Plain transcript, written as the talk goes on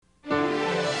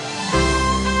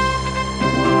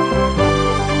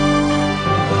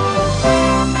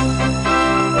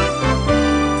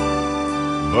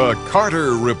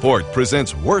Carter Report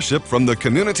presents worship from the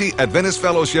Community Adventist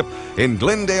Fellowship in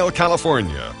Glendale,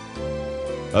 California.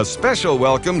 A special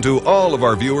welcome to all of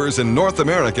our viewers in North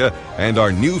America and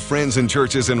our new friends in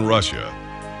churches in Russia.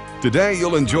 Today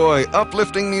you'll enjoy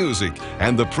uplifting music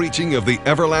and the preaching of the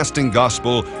everlasting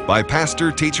gospel by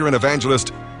pastor, teacher, and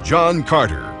evangelist John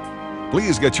Carter.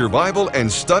 Please get your Bible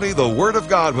and study the Word of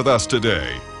God with us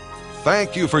today.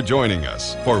 Thank you for joining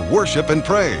us for worship and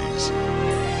praise.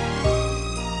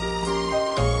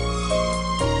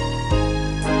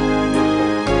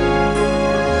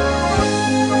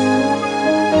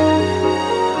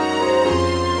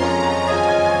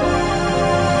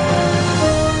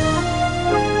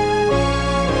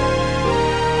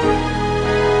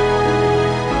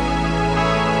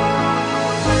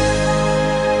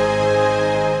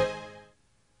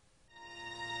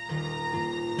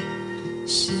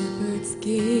 Shepherds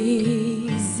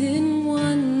gaze in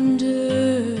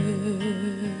wonder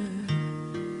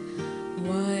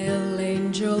while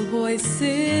angel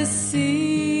voices sing.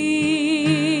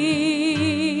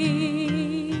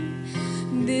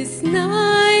 This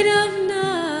night of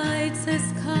nights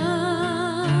has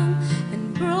come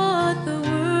and brought the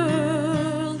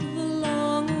world the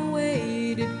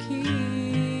long-awaited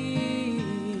King.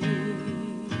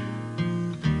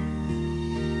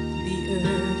 The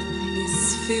earth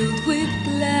filled with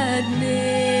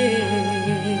gladness,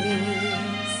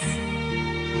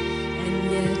 and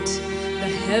yet the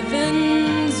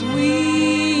heavens weep,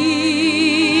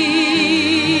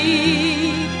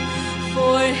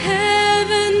 for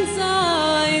heaven's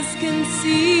eyes can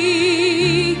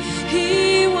see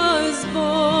He was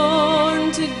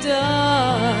born to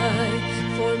die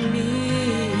for me.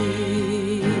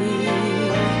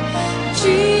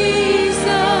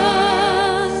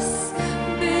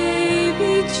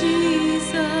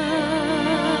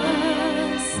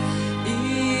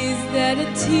 A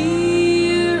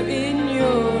tear in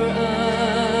your eye,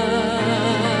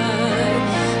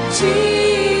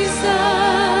 Jesus,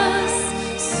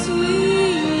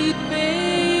 sweet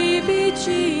baby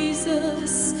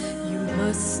Jesus, you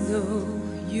must know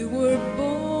you were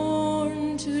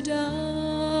born to die.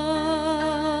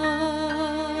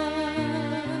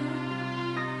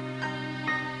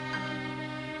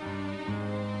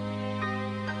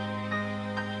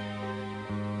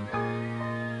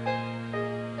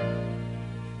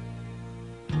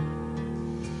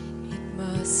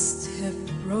 Must have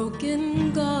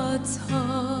broken God's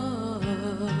heart,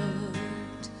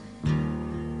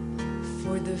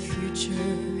 for the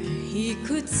future He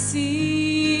could see,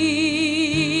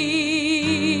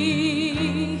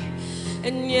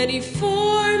 and yet He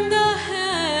formed the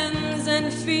hands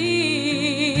and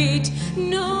feet,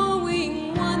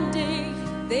 knowing one day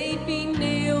they'd be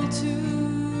nailed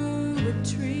to a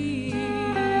tree.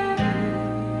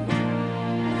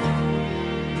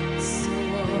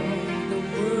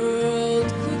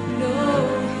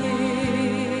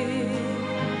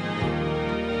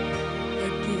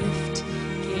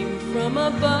 From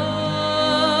above,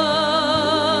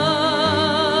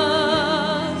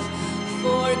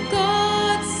 for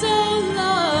God so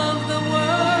loved the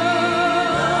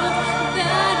world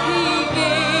that He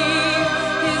gave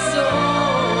His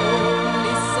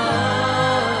only Son.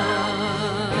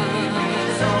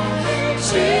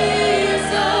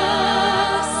 Jesus,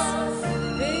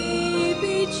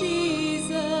 baby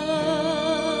Jesus,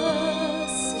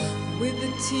 with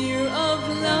a tear of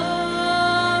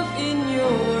love in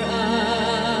your eyes.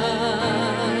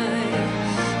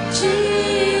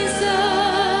 Jesus,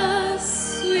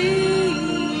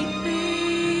 sweet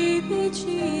baby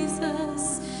Jesus,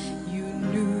 you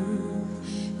knew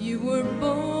you were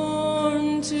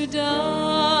born to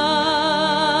die.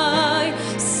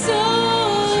 So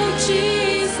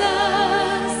Jesus,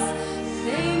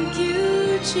 thank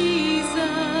you Jesus,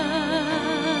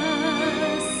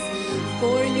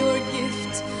 for your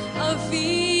gift of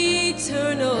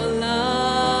eternal life.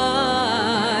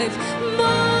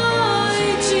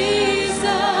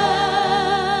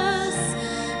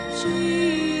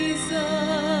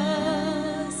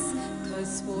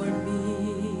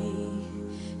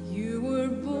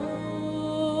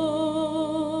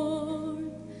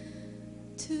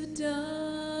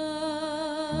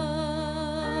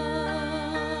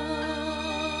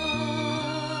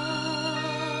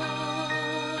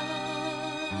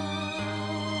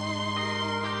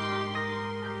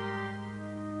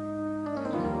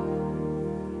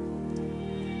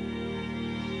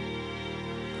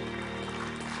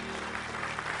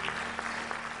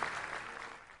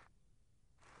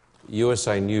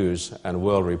 USA News and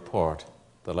World Report,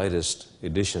 the latest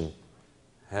edition,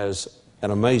 has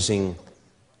an amazing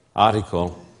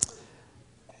article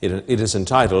It is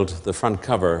entitled, the front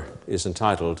cover is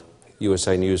entitled,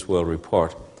 USA News World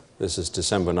Report. This is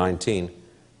December 19,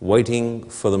 Waiting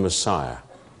for the Messiah.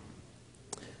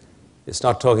 It's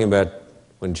not talking about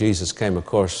when Jesus came, of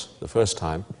course, the first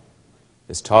time.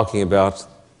 It's talking about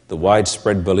the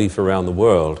widespread belief around the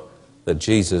world that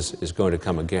Jesus is going to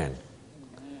come again.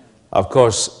 Of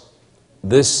course,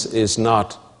 this is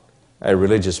not a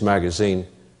religious magazine.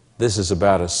 This is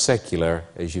about as secular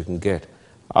as you can get.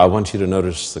 I want you to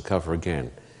notice the cover again.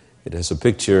 It has a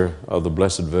picture of the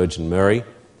Blessed Virgin Mary,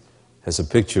 has a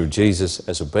picture of Jesus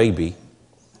as a baby,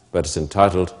 but it's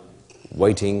entitled,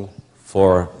 Waiting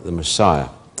for the Messiah.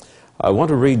 I want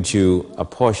to read you a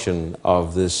portion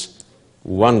of this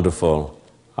wonderful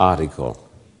article.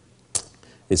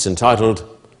 It's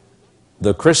entitled,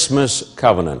 The Christmas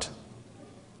Covenant.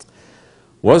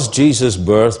 Was Jesus'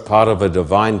 birth part of a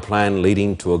divine plan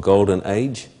leading to a golden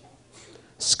age?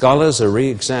 Scholars are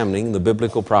re-examining the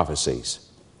biblical prophecies.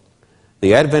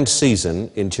 The Advent season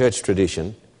in church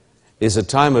tradition is a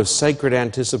time of sacred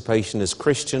anticipation as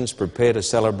Christians prepare to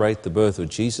celebrate the birth of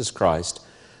Jesus Christ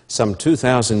some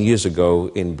 2,000 years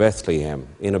ago in Bethlehem,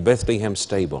 in a Bethlehem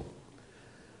stable.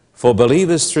 For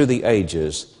believers through the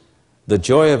ages, the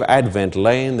joy of Advent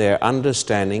lay in their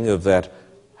understanding of that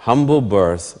humble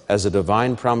birth as a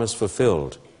divine promise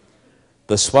fulfilled,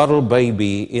 the swaddled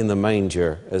baby in the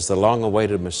manger as the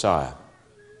long-awaited Messiah.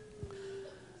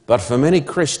 But for many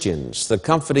Christians, the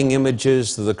comforting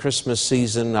images of the Christmas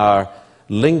season are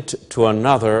linked to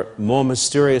another, more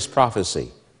mysterious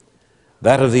prophecy,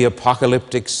 that of the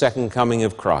apocalyptic second coming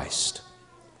of Christ.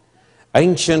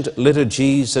 Ancient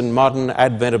liturgies and modern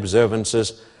Advent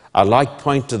observances alike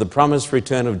point to the promised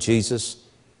return of Jesus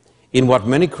in what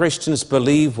many Christians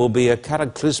believe will be a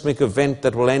cataclysmic event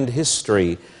that will end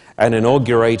history and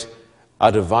inaugurate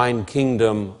a divine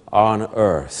kingdom on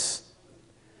earth.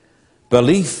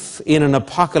 Belief in an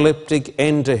apocalyptic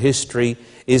end to history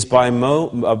is by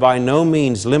no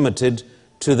means limited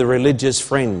to the religious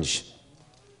fringe.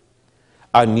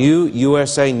 A new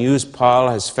USA News poll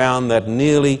has found that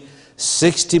nearly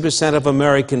 60% of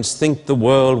Americans think the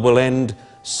world will end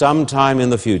sometime in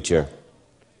the future.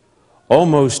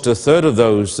 Almost a third of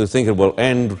those who think it will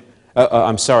end,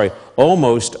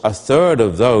 almost a third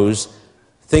of those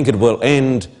think it will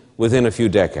end within a few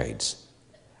decades.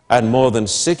 And more than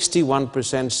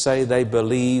 61% say they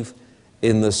believe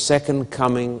in the second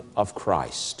coming of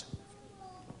Christ.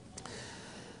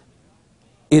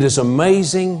 It is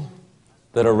amazing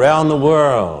that around the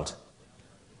world,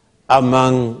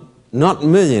 among not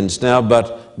millions now,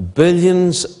 but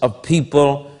billions of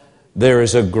people, there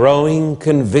is a growing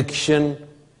conviction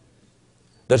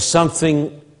that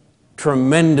something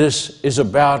tremendous is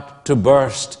about to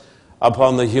burst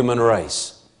upon the human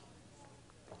race.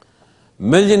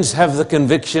 Millions have the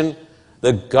conviction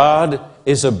that God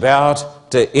is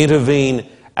about to intervene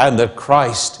and that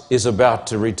Christ is about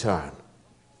to return.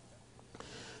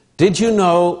 Did you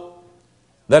know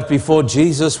that before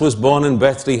Jesus was born in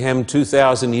Bethlehem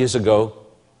 2,000 years ago,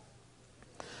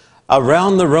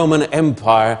 around the Roman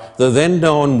Empire, the then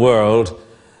known world,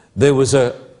 there was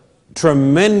a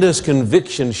tremendous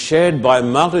conviction shared by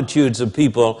multitudes of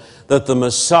people that the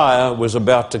Messiah was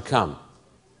about to come.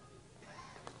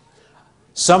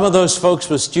 Some of those folks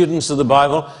were students of the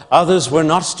Bible, others were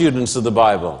not students of the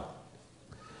Bible.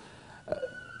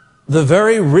 The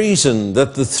very reason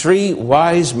that the three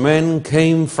wise men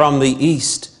came from the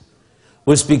east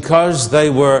was because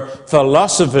they were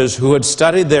philosophers who had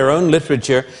studied their own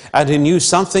literature and who knew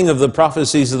something of the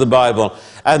prophecies of the Bible.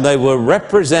 And they were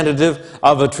representative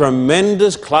of a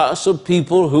tremendous class of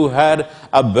people who had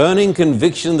a burning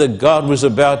conviction that God was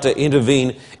about to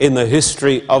intervene in the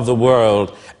history of the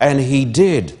world. And He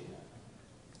did.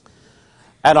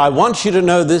 And I want you to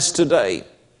know this today,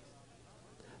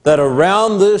 that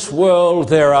around this world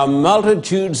there are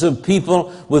multitudes of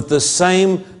people with the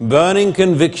same burning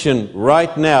conviction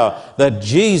right now that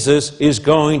Jesus is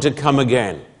going to come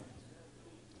again.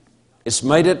 It's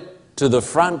made it to the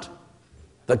front,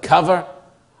 the cover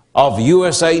of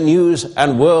USA News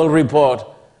and World Report.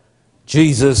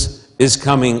 Jesus is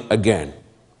coming again.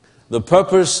 The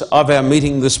purpose of our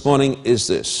meeting this morning is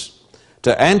this: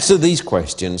 to answer these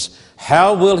questions.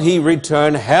 How will He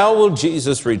return? How will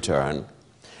Jesus return?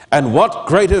 And what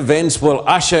great events will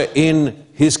usher in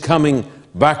His coming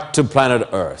back to planet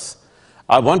Earth?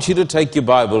 I want you to take your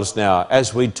Bibles now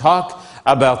as we talk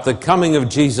about the coming of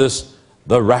Jesus,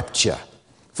 the rapture.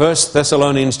 1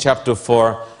 Thessalonians chapter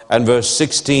 4 and verse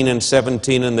 16 and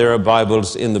 17, and there are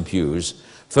Bibles in the pews.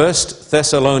 1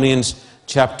 Thessalonians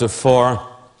chapter 4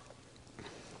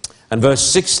 and verse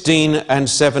 16 and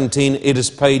 17, it is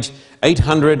page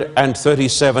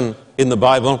 837 in the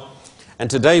Bible. And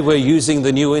today we're using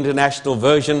the New International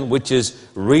Version, which is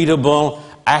readable,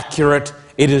 accurate.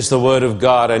 It is the Word of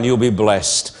God, and you'll be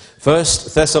blessed. 1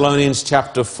 Thessalonians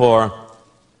chapter 4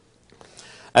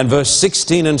 and verse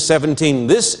 16 and 17.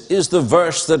 This is the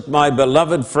verse that my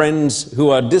beloved friends who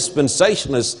are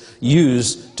dispensationalists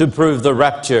use to prove the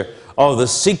rapture or the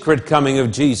secret coming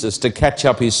of Jesus to catch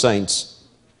up his saints.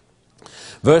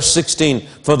 Verse 16,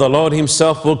 for the Lord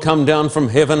himself will come down from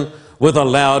heaven with a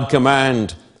loud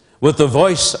command, with the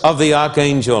voice of the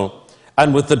archangel,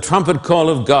 and with the trumpet call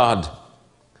of God.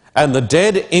 And the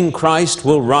dead in Christ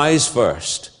will rise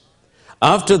first.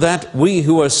 After that, we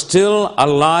who are still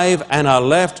alive and are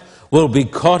left will be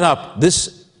caught up.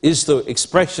 This is the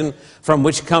expression from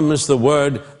which comes the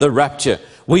word, the rapture.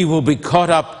 We will be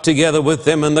caught up together with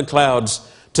them in the clouds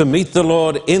to meet the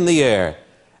Lord in the air.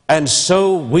 And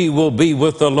so we will be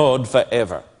with the Lord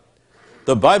forever.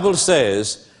 The Bible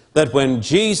says that when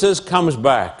Jesus comes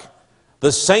back,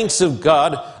 the saints of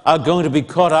God are going to be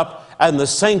caught up, and the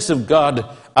saints of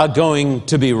God are going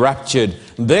to be raptured.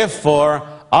 Therefore,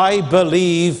 I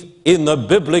believe in the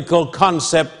biblical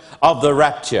concept of the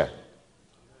rapture.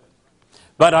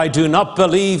 But I do not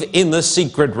believe in the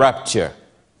secret rapture.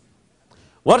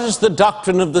 What is the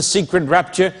doctrine of the secret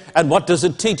rapture, and what does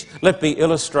it teach? Let me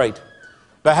illustrate.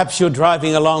 Perhaps you're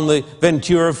driving along the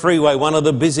Ventura Freeway, one of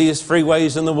the busiest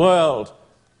freeways in the world.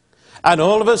 And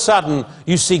all of a sudden,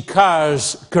 you see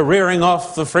cars careering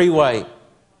off the freeway.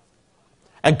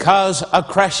 And cars are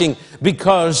crashing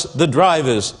because the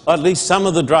drivers, or at least some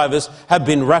of the drivers, have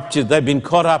been raptured. They've been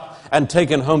caught up and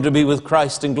taken home to be with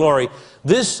Christ in glory.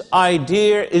 This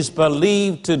idea is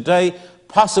believed today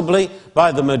possibly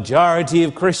by the majority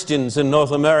of Christians in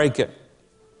North America.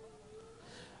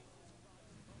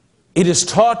 It is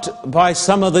taught by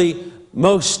some of the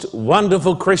most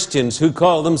wonderful Christians who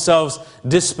call themselves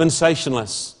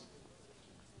dispensationalists.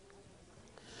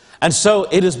 And so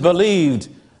it is believed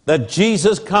that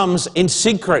Jesus comes in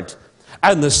secret,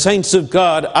 and the saints of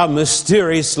God are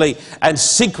mysteriously and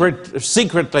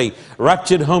secretly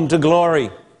raptured home to glory.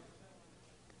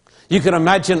 You can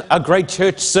imagine a great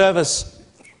church service.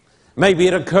 Maybe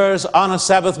it occurs on a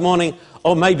Sabbath morning,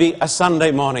 or maybe a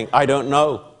Sunday morning, I don't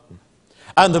know.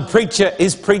 And the preacher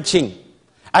is preaching,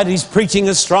 and he's preaching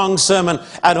a strong sermon,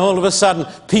 and all of a sudden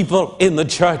people in the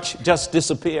church just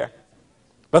disappear.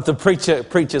 But the preacher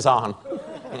preaches on.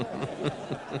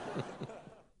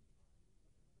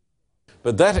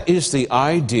 But that is the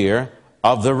idea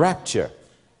of the rapture.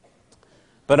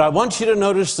 But I want you to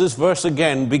notice this verse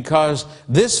again, because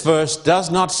this verse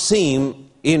does not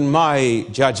seem, in my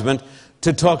judgment,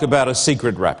 to talk about a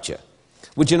secret rapture.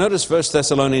 Would you notice 1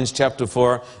 Thessalonians chapter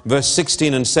 4, verse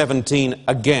 16 and 17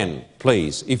 again,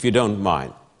 please, if you don't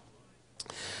mind.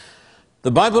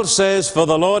 The Bible says, for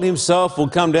the Lord himself will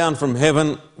come down from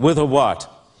heaven with a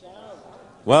what?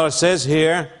 Well, it says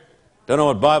here, don't know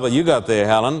what Bible you got there,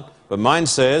 Helen, but mine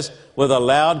says, with a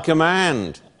loud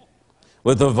command,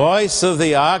 with the voice of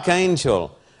the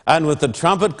archangel, and with the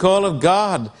trumpet call of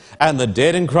God, and the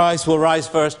dead in Christ will rise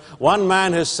first. One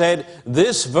man has said,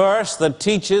 this verse that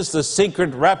teaches the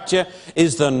secret rapture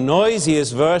is the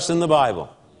noisiest verse in the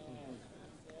Bible.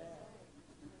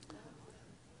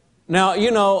 Now,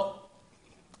 you know,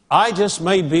 I just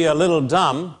may be a little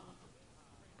dumb,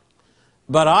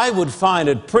 but I would find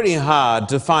it pretty hard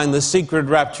to find the secret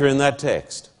rapture in that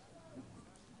text.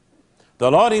 The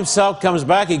Lord himself comes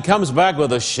back. He comes back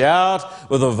with a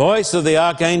shout, with the voice of the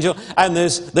archangel, and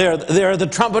there are the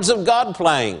trumpets of God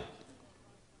playing.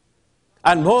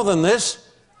 And more than this,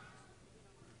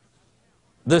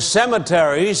 the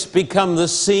cemeteries become the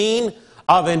scene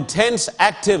of intense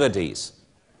activities.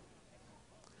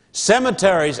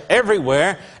 Cemeteries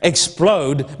everywhere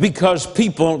explode because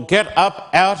people get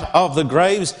up out of the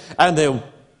graves, and they're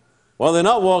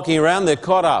not walking around, they're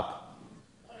caught up.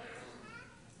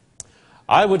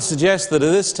 I would suggest that if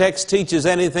this text teaches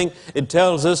anything, it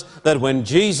tells us that when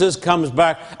Jesus comes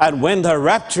back and when the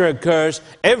rapture occurs,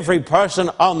 every person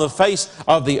on the face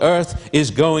of the earth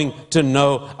is going to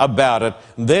know about it.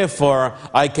 Therefore,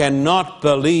 I cannot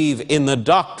believe in the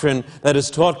doctrine that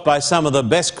is taught by some of the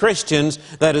best Christians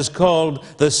that is called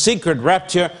the secret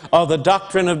rapture or the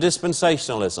doctrine of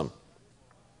dispensationalism.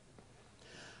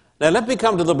 Now, let me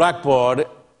come to the blackboard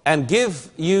and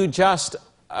give you just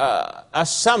a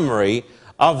summary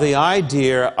of the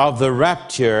idea of the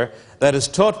rapture that is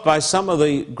taught by some of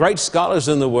the great scholars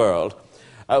in the world.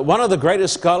 One of the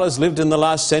greatest scholars lived in the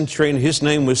last century, and his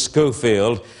name was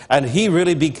Scofield, and he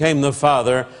really became the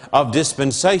father of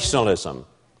dispensationalism.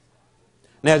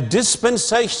 Now,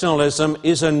 dispensationalism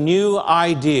is a new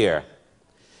idea.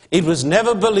 It was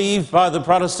never believed by the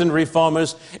Protestant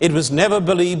reformers. It was never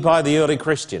believed by the early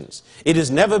Christians. It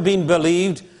has never been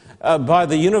believed by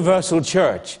the universal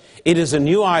church. It is a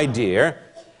new idea.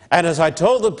 And as I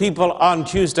told the people on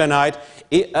Tuesday night,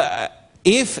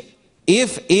 if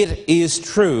it is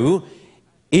true,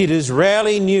 it is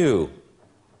rarely new.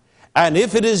 And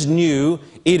if it is new,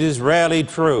 it is rarely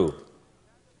true.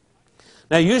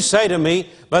 Now you say to me,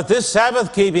 but this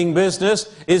Sabbath-keeping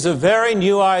business is a very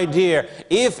new idea.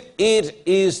 If it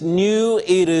is new,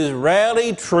 it is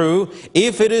rarely true.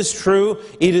 If it is true,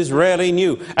 it is rarely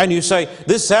new. And you say,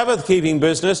 this Sabbath-keeping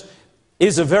business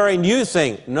is a very new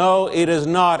thing. No, it is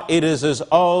not. It is as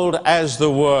old as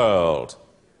the world.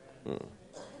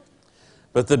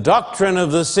 But the doctrine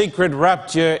of the secret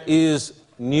rapture is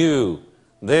new.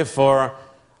 Therefore,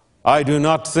 I do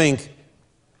not think,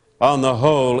 on the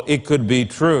whole, it could be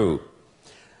true.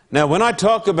 Now, when I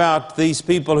talk about these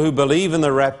people who believe in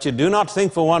the rapture, do not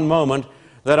think for one moment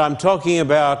that I'm talking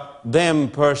about them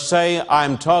per se.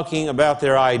 I'm talking about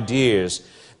their ideas,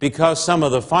 because some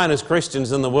of the finest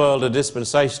Christians in the world are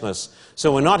dispensationalists.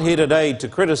 So we're not here today to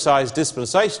criticize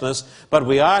dispensationalists, but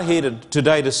we are here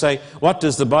today to say, what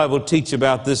does the Bible teach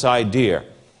about this idea?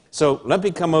 So let me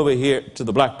come over here to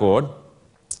the blackboard,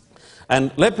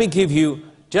 and let me give you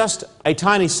just a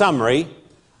tiny summary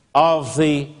of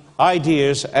the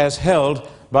ideas as held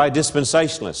by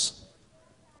dispensationalists.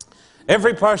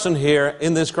 Every person here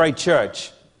in this great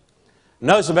church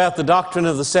knows about the doctrine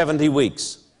of the 70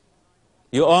 weeks.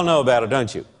 You all know about it,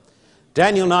 don't you?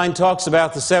 Daniel 9 talks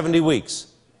about the 70 weeks.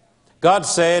 God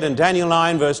said in Daniel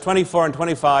 9, verse 24 and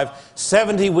 25,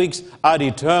 70 weeks are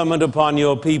determined upon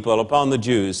your people, upon the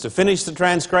Jews, to finish the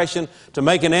transgression, to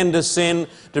make an end to sin,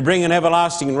 to bring an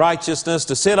everlasting righteousness,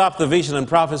 to seal up the vision and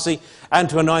prophecy, and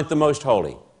to anoint the most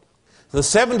holy. The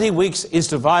 70 weeks is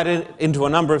divided into a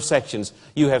number of sections.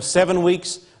 You have 7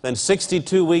 weeks, then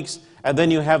 62 weeks, and then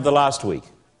you have the last week.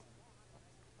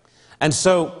 And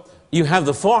so you have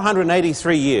the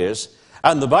 483 years,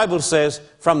 and the Bible says,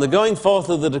 from the going forth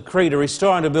of the decree to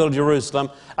restore and to build Jerusalem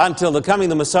until the coming of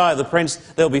the Messiah, the Prince,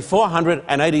 there will be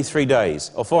 483 days,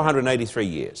 or 483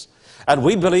 years. And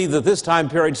we believe that this time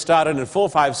period started in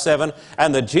 457,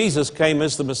 and that Jesus came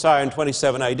as the Messiah in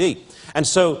 27 AD. And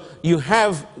so you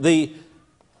have the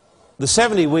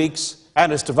 70 weeks,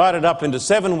 and it's divided up into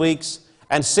 7 weeks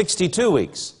and 62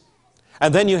 weeks.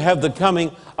 And then you have the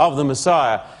coming of the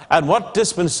Messiah. And what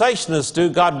dispensationalists do,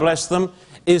 God bless them,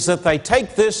 is that they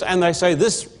take this and they say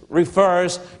this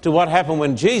refers to what happened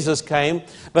when Jesus came,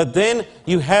 but then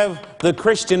you have the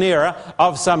Christian era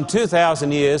of some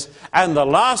 2,000 years, and the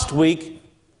last week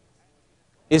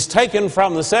is taken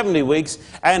from the 70 weeks,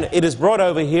 and it is brought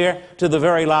over here to the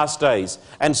very last days.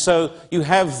 And so you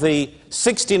have the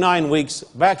 69 weeks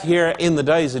back here in the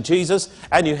days of Jesus,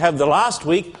 and you have the last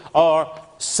week, or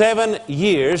 7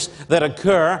 years, that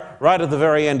occur right at the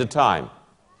very end of time.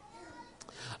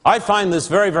 I find this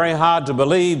very, very hard to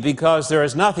believe, because there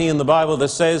is nothing in the Bible that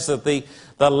says that the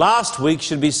last week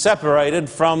should be separated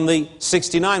from the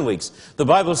 69 weeks. The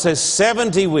Bible says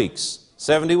 70 weeks.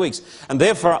 70 weeks. And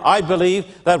therefore, I believe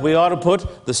that we ought to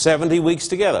put the 70 weeks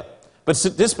together. But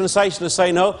dispensationalists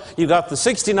say, no, you've got the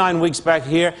 69 weeks back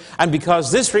here, and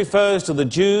because this refers to the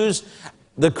Jews,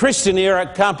 the Christian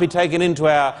era can't be taken into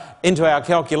our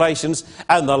calculations,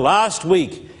 and the last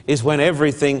week is when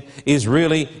everything is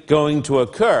really going to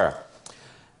occur.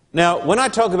 Now, when I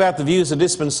talk about the views of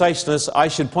dispensationalists, I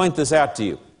should point this out to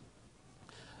you.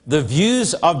 The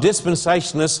views of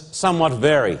dispensationalists somewhat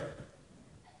vary.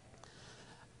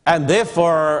 And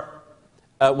therefore,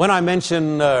 when I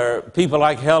mention people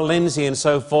like Hal Lindsey and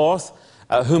so forth,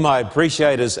 whom I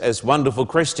appreciate as wonderful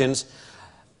Christians,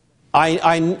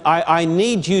 I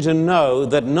need you to know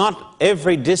that not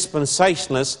every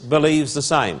dispensationalist believes the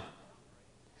same.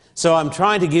 So I'm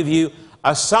trying to give you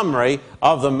a summary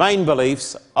of the main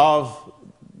beliefs of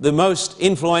the most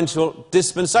influential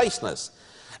dispensationalists.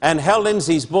 And Hal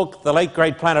Lindsey's book, The Late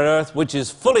Great Planet Earth, which is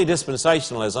fully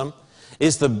dispensationalism,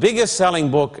 is the biggest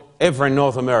selling book ever in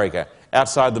North America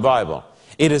outside the Bible.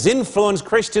 It has influenced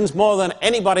Christians more than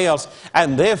anybody else,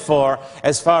 and therefore,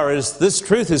 as far as this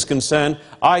truth is concerned,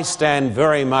 I stand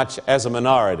very much as a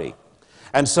minority.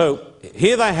 And so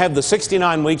here they have the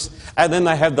 69 weeks, and then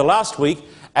they have the last week,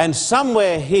 and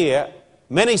somewhere here,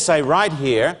 many say right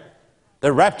here,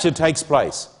 the rapture takes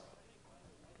place.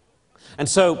 And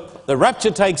so the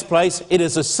rapture takes place, it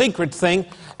is a secret thing,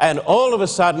 and all of a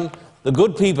sudden, the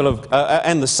good people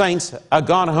and the saints are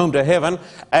gone home to heaven,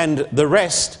 and the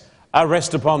rest are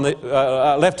left upon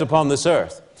this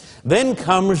earth. Then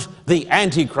comes the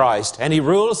Antichrist, and he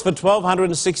rules for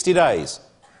 1,260 days.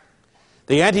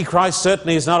 The Antichrist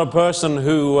certainly is not a person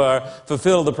who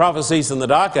fulfilled the prophecies in the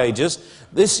Dark Ages.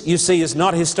 This, you see, is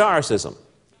not historicism.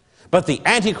 But the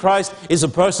Antichrist is a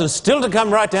person still to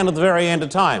come right down to the very end of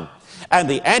time. And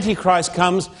the Antichrist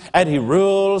comes and he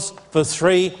rules for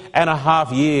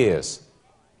 3.5 years.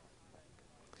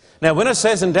 Now, when it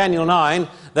says in Daniel 9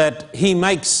 that he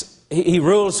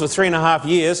rules for 3.5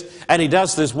 years and he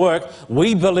does this work,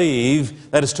 we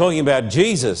believe that it's talking about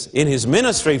Jesus in his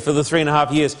ministry for the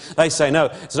 3.5 years. They say, no,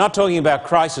 it's not talking about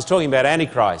Christ, it's talking about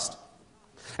Antichrist.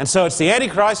 And so it's the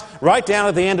Antichrist right down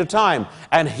at the end of time.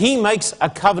 And he makes a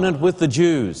covenant with the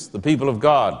Jews, the people of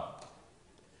God.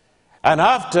 And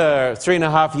after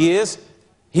 3.5 years,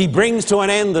 he brings to an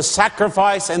end the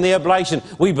sacrifice and the oblation.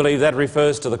 We believe that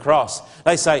refers to the cross.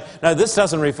 They say, no, this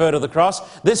doesn't refer to the cross.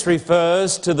 This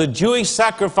refers to the Jewish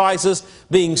sacrifices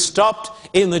being stopped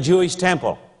in the Jewish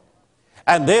temple.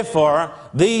 And therefore,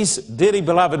 these dearly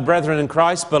beloved brethren in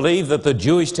Christ believe that the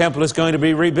Jewish temple is going to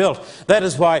be rebuilt. That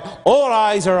is why all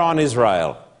eyes are on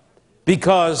Israel.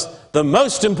 Because the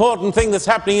most important thing that's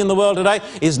happening in the world today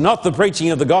is not the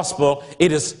preaching of the gospel,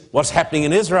 it is what's happening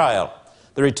in Israel.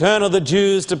 The return of the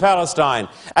Jews to Palestine.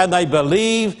 And they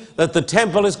believe that the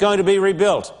temple is going to be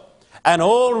rebuilt. And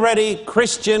already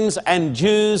Christians and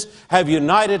Jews have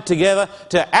united together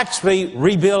to actually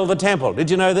rebuild the temple. Did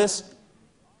you know this?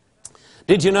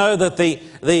 Did you know that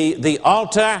the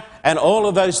altar and all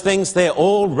of those things, they're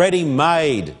already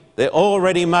made. They're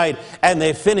already made and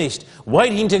they're finished,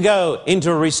 waiting to go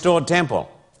into a restored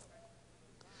temple.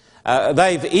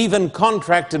 They've even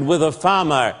contracted with a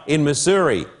farmer in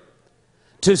Missouri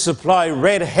to supply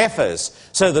red heifers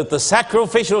so that the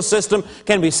sacrificial system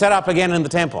can be set up again in the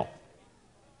temple.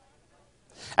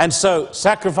 And so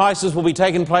sacrifices will be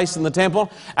taking place in the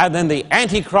temple, and then the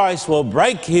Antichrist will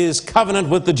break his covenant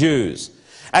with the Jews.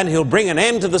 And he'll bring an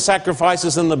end to the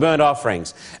sacrifices and the burnt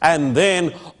offerings. And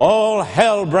then all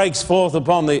hell breaks forth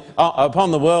upon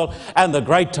the world, and the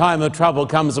great time of trouble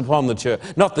comes upon the church.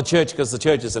 Not the church, because the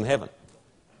church is in heaven.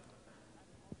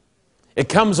 It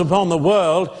comes upon the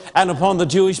world and upon the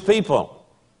Jewish people.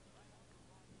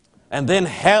 And then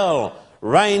hell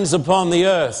reigns upon the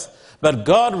earth. But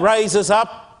God raises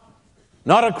up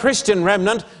not a Christian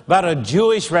remnant, but a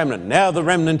Jewish remnant. Now the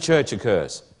remnant church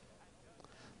occurs.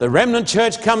 The remnant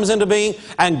church comes into being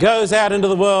and goes out into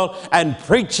the world and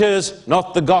preaches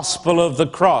not the gospel of the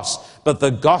cross, but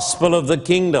the gospel of the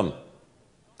kingdom.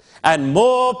 And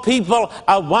more people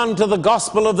are won to the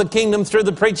gospel of the kingdom through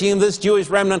the preaching of this Jewish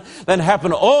remnant than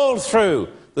happened all through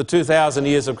the 2,000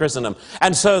 years of Christendom.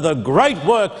 And so the great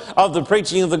work of the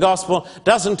preaching of the gospel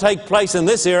doesn't take place in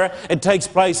this era, it takes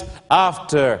place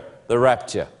after the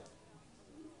rapture.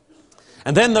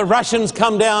 And then the Russians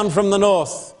come down from the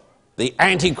north, the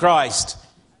Antichrist.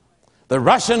 The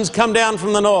Russians come down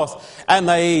from the north and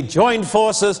they join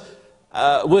forces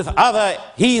with other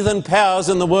heathen powers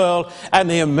in the world, and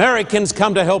the Americans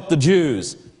come to help the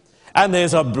Jews. And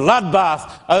there's a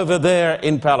bloodbath over there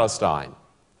in Palestine.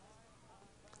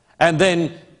 And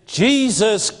then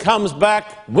Jesus comes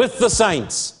back with the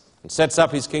saints and sets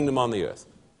up his kingdom on the earth.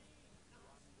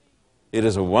 It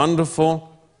is a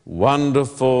wonderful,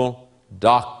 wonderful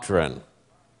doctrine.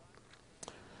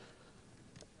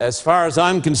 As far as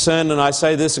I'm concerned, and I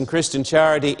say this in Christian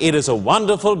Charity, it is a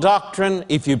wonderful doctrine.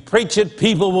 If you preach it,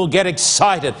 people will get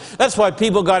excited. That's why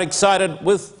people got excited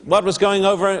with what was going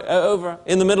over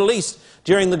in the Middle East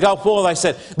during the Gulf War. They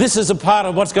said, this is a part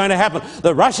of what's going to happen.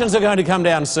 The Russians are going to come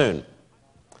down soon.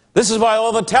 This is why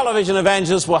all the television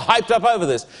evangelists were hyped up over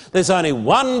this. There's only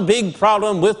one big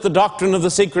problem with the doctrine of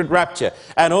the secret rapture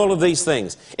and all of these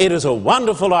things. It is a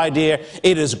wonderful idea.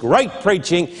 It is great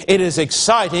preaching. It is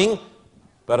exciting.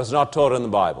 But it's not taught in the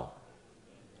Bible.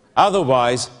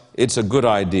 Otherwise, it's a good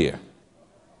idea.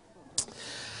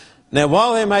 Now,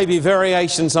 while there may be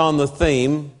variations on the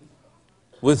theme,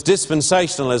 with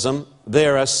dispensationalism,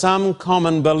 there are some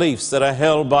common beliefs that are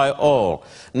held by all.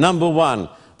 Number one,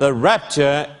 the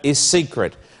rapture is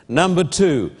secret. Number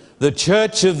two, the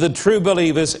church of the true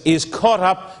believers is caught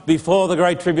up before the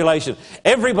Great Tribulation.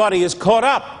 Everybody is caught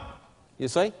up, you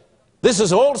see. This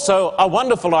is also a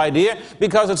wonderful idea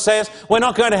because it says we're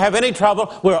not going to have any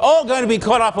trouble. We're all going to be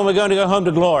caught up and we're going to go home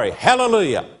to glory.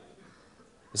 Hallelujah.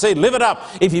 You see, live it up.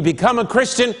 If you become a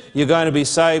Christian, you're going to be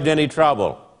saved any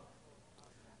trouble.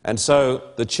 And so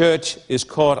the church is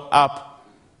caught up.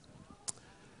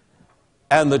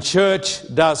 And the church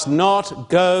does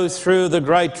not go through the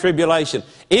Great Tribulation.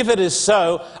 If it is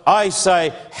so, I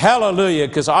say hallelujah,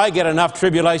 because I get enough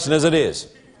tribulation as it is.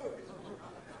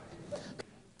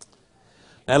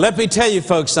 Now let me tell you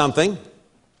folks something.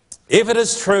 If it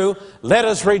is true, let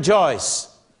us rejoice.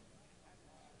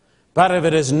 But if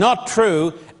it is not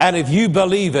true, and if you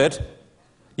believe it,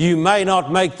 you may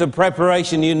not make the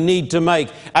preparation you need to make,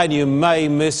 and you may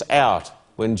miss out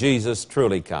when Jesus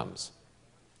truly comes.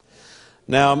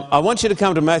 Now, I want you to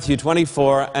come to Matthew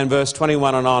 24 and verse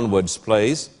 21 and onwards,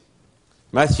 please.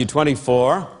 Matthew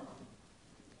 24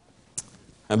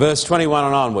 and verse 21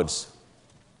 and onwards.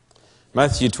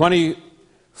 Matthew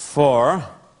 24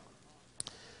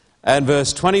 and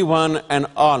verse 21 and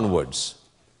onwards.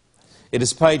 It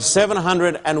is page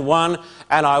 701,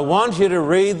 and I want you to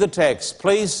read the text.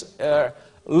 Please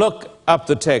look up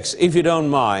the text, if you don't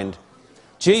mind.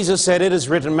 Jesus said, "It is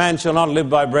written, man shall not live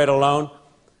by bread alone."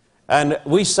 And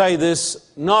we say this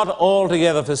not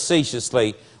altogether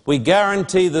facetiously. We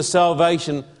guarantee the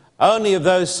salvation only of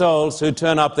those souls who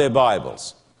turn up their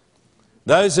Bibles.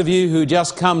 Those of you who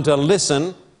just come to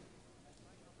listen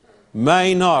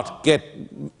may not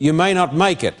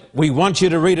make it. We want you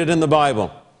to read it in the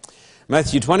Bible.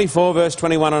 Matthew 24, verse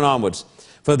 21 and onwards.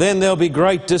 "For then there'll be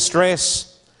great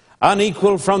distress,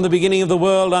 unequaled from the beginning of the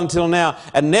world until now,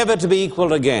 and never to be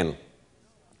equaled again.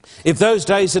 If those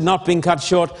days had not been cut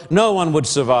short, no one would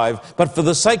survive. But for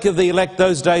the sake of the elect,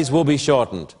 those days will be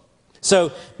shortened."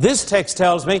 So this text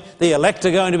tells me the elect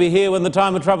are going to be here when the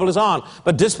time of trouble is on.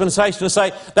 But dispensationalists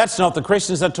say that's not the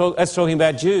Christians, that's talking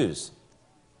about Jews.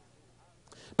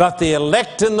 But the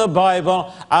elect in the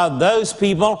Bible are those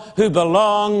people who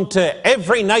belong to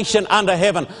every nation under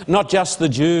heaven, not just the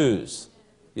Jews,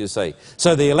 you see.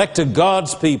 So the elect are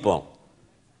God's people.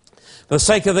 For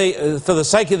the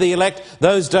sake of the elect,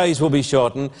 those days will be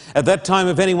shortened. At that time,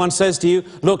 if anyone says to you,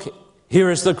 "Look, here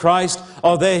is the Christ,"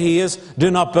 or "There he is," do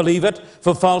not believe it.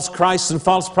 For false Christs and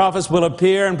false prophets will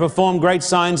appear and perform great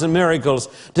signs and miracles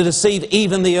to deceive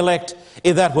even the elect,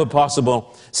 if that were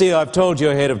possible. See, I've told you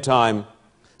ahead of time.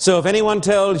 So if anyone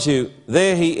tells you,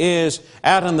 "There he is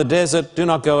out in the desert," do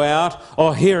not go out.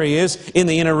 Or "Here he is in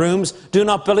the inner rooms," do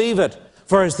not believe it.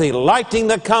 For as the lightning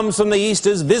that comes from the east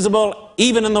is visible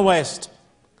even in the west,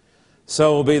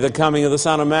 so will be the coming of the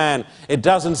Son of Man. It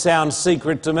doesn't sound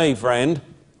secret to me, friend.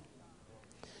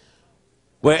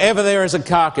 Wherever there is a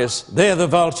carcass, there the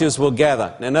vultures will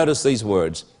gather. Now notice these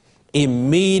words.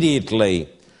 Immediately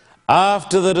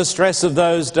after the distress of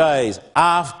those days,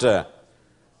 after,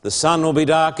 the sun will be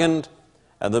darkened,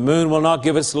 and the moon will not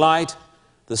give its light,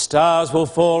 the stars will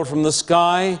fall from the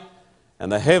sky,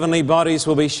 and the heavenly bodies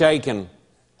will be shaken.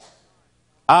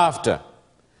 After,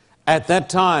 at that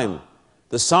time,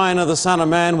 the sign of the Son of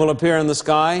Man will appear in the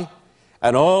sky,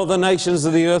 and all the nations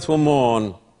of the earth will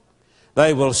mourn.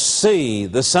 They will see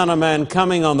the Son of Man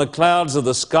coming on the clouds of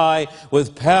the sky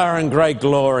with power and great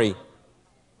glory.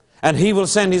 And he will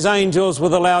send his angels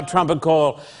with a loud trumpet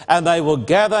call, and they will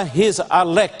gather his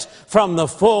elect from the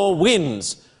four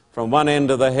winds, from one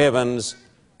end of the heavens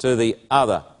to the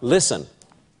other. Listen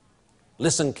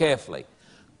carefully.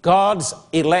 God's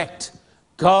elect,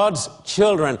 God's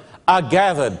children are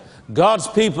gathered. God's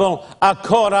people are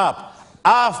caught up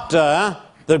after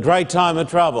the great time of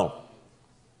trouble.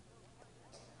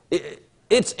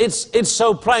 It's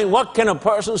so plain. What can a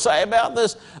person say about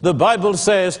this? The Bible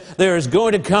says there is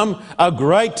going to come a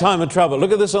great time of trouble.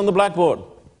 Look at this on the blackboard.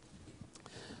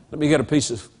 Let me get a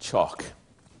piece of chalk.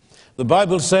 The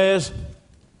Bible says,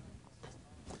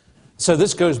 so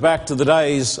this goes back to the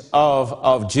days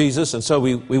of Jesus, and so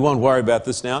we won't worry about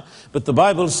this now. But the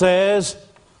Bible says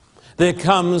there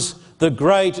comes the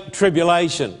great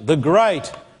tribulation. The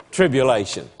great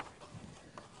tribulation.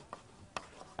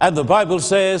 And the Bible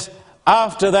says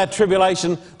after that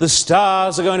tribulation, the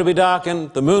stars are going to be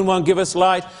darkened, the moon won't give us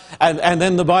light, and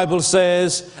then the Bible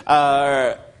says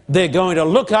they're going to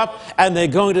look up and they're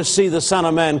going to see the Son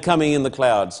of Man coming in the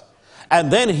clouds. And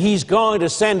then he's going to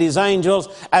send his angels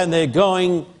and they're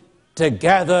going to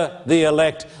gather the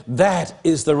elect. That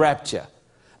is the rapture.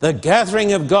 The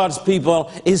gathering of God's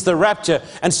people is the rapture.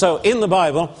 And so in the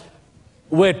Bible,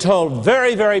 we're told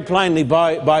very, very plainly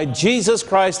by Jesus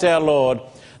Christ our Lord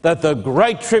that the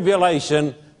great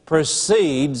tribulation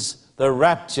precedes the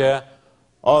rapture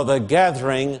or the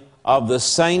gathering of the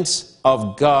saints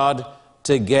of God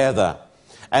together.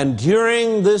 And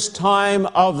during this time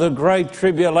of the great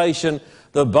tribulation,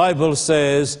 the Bible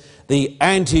says the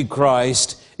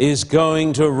Antichrist is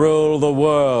going to rule the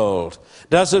world.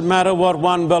 Doesn't matter what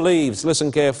one believes.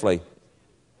 Listen carefully.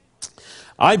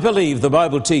 I believe the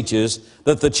Bible teaches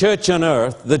that the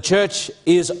church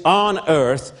is on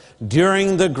earth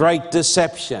during the great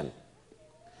deception.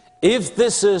 If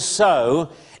this is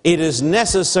so, it is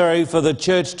necessary for the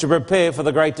church to prepare for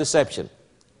the great deception.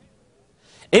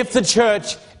 If the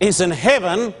church is in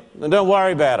heaven, then don't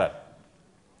worry about it.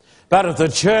 But if the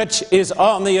church is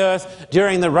on the earth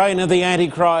during the reign of the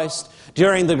Antichrist,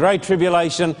 during the Great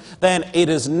Tribulation, then it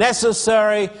is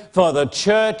necessary for the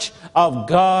church of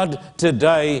God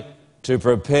today to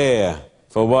prepare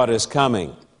for what is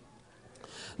coming.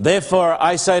 Therefore,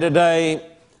 I say today,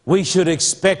 we should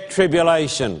expect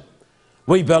tribulation.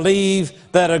 We believe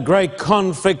that a great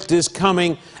conflict is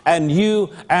coming, and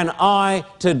you and I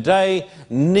today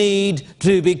need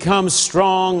to become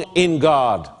strong in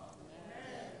God.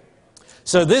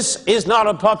 So this is not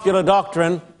a popular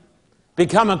doctrine.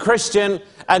 Become a Christian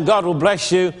and God will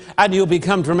bless you and you'll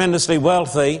become tremendously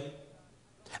wealthy.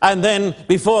 And then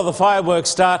before the fireworks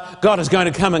start, God is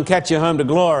going to come and catch you home to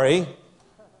glory.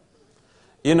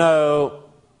 You know,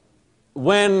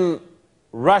 when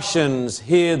Russians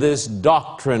hear this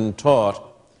doctrine taught,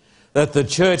 that the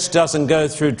church doesn't go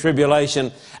through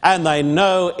tribulation, and they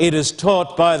know it is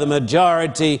taught by the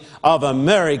majority of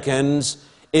Americans,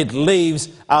 it leaves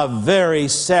a very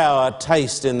sour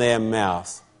taste in their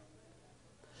mouth.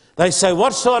 They say,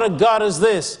 what sort of God is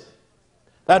this?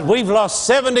 That we've lost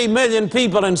 70 million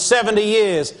people in 70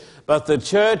 years, but the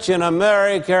church in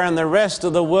America and the rest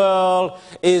of the world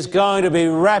is going to be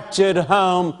raptured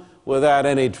home without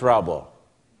any trouble.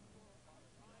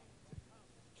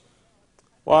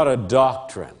 What a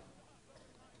doctrine.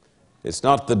 It's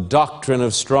not the doctrine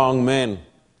of strong men.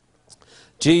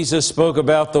 Jesus spoke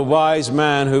about the wise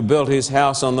man who built his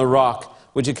house on the rock.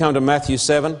 Would you come to Matthew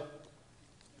 7?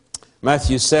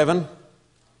 Matthew 7.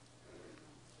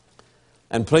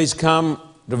 And please come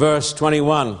to verse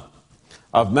 21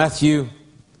 of Matthew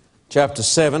chapter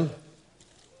 7,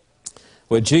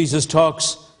 where Jesus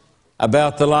talks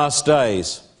about the last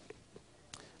days.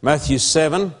 Matthew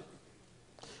 7,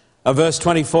 verse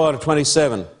 24 to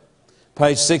 27,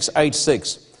 page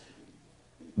 686.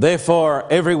 Therefore,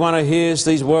 everyone who hears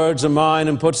these words of mine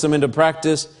and puts them into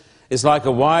practice is like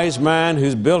a wise man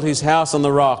who's built his house on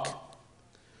the rock.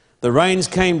 The rains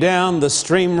came down, the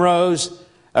stream rose,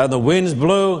 the winds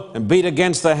blew and beat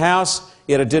against the house,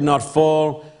 yet it did not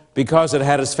fall because it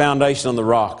had its foundation on the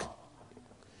rock.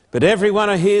 But everyone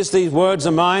who hears these words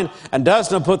of mine and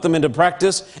does not put them into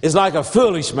practice is like a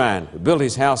foolish man who built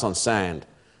his house on sand.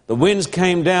 The winds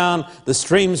came down, the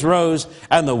streams rose,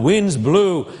 and the winds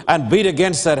blew and beat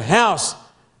against that house,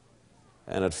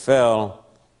 and it fell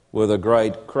with a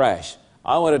great crash.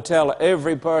 I want to tell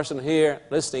every person here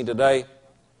listening today,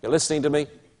 you're listening to me,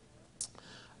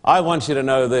 I want you to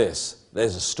know this.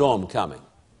 There's a storm coming.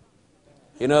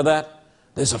 You know that?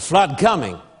 There's a flood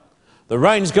coming. The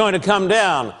rain's going to come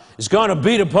down. It's going to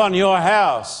beat upon your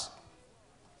house.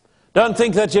 Don't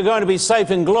think that you're going to be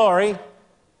safe in glory,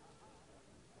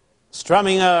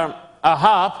 strumming a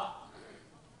harp.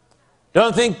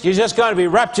 Don't think you're just going to be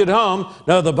raptured home.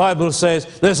 No, the Bible says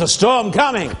there's a storm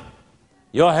coming.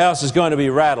 Your house is going to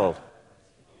be rattled.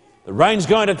 The rain's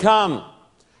going to come.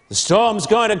 The storm's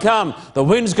going to come. The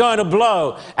wind's going to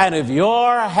blow. And if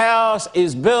your house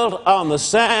is built on the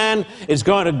sand, it's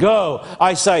going to go.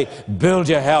 I say, build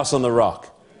your house on the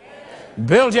rock.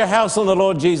 Build your house on the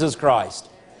Lord Jesus Christ.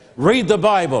 Read the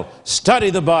Bible. Study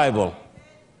the Bible.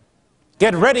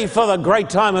 Get ready for the great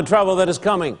time of trouble that is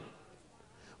coming.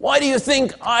 Why do you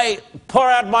think I pour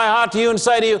out my heart to you and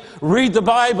say to you, read the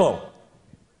Bible?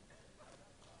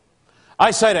 I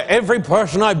say to every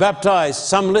person I baptize,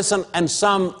 some listen and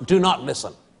some do not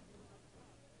listen.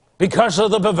 Because of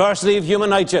the perversity of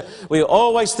human nature, we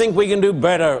always think we can do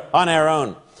better on our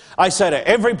own. I say to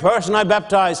every person I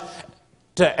baptize,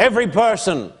 to every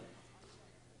person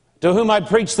to whom I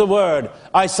preach the word,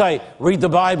 I say, read the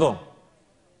Bible.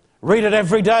 Read it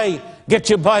every day. Get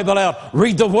your Bible out.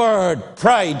 Read the Word.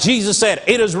 Pray. Jesus said,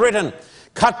 it is written.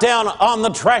 Cut down on the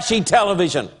trashy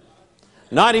television.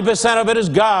 90% of it is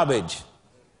garbage.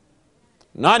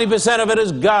 90% of it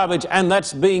is garbage, and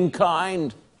that's being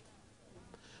kind.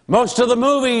 Most of the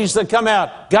movies that come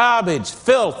out, garbage,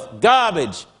 filth,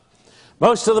 garbage.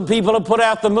 Most of the people who put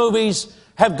out the movies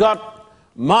have got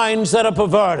minds that are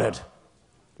perverted.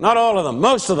 Not all of them,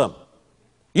 most of them.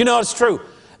 You know it's true.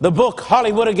 The book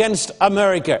Hollywood Against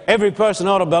America, every person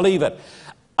ought to believe it.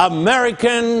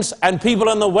 Americans and people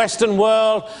in the Western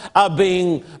world are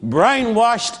being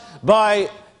brainwashed by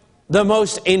the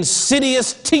most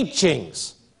insidious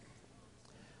teachings.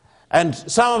 And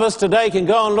some of us today can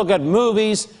go and look at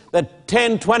movies that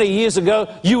 10, 20 years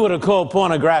ago you would have called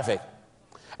pornographic.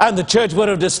 And the church would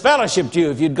have disfellowshipped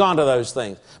you if you'd gone to those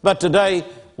things. But today,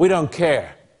 we don't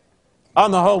care. On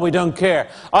the whole, we don't care.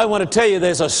 I want to tell you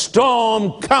there's a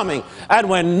storm coming, and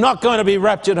we're not going to be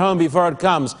raptured home before it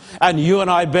comes. And you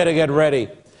and I better get ready.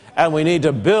 And we need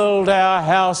to build our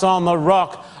house on the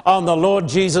rock, on the Lord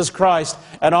Jesus Christ,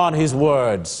 and on His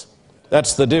words.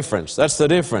 That's the difference. That's the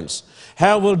difference.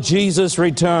 How will Jesus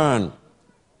return?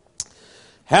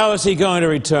 How is he going to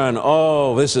return?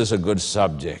 Oh, this is a good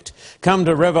subject. Come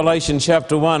to Revelation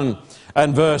chapter 1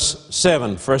 and verse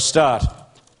 7 for a start.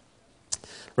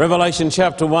 Revelation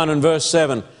chapter 1 and verse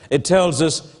 7. It tells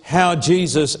us how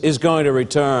Jesus is going to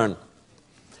return.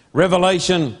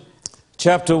 Revelation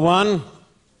chapter 1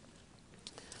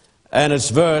 and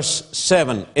it's verse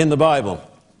 7 in the Bible.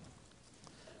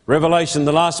 Revelation,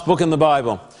 the last book in the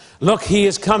Bible. Look, he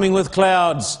is coming with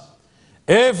clouds.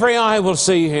 Every eye will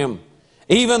see him,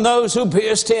 even those who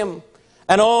pierced him.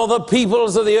 And all the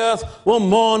peoples of the earth will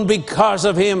mourn because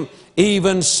of him.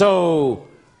 Even so,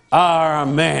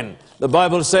 amen. The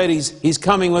Bible said he's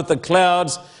coming with the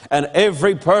clouds, and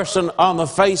every person on the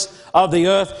face of the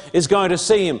earth is going to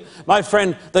see him. My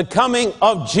friend, the coming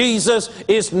of Jesus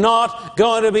is not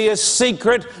going to be a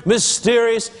secret,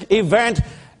 mysterious event.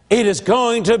 It is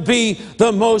going to be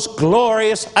the most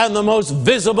glorious and the most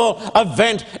visible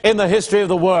event in the history of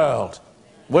the world.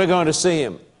 We're going to see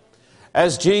him.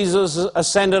 As Jesus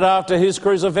ascended after his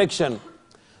crucifixion,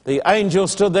 the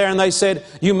angels stood there and they said,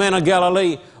 "You men of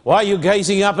Galilee, why are you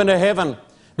gazing up into heaven?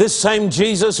 This same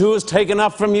Jesus who was taken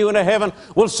up from you into heaven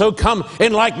will so come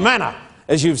in like manner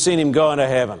as you've seen him go into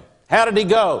heaven." How did he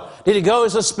go? Did he go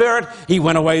as a spirit? He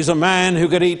went away as a man who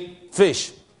could eat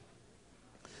fish.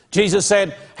 Jesus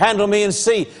said, "Handle me and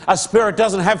see. A spirit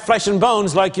doesn't have flesh and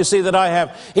bones like you see that I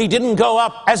have." He didn't go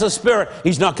up as a spirit.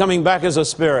 He's not coming back as a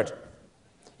spirit.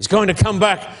 He's going to come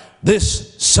back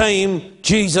this same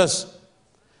Jesus.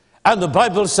 And the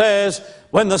Bible says,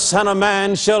 when the Son of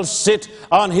Man shall sit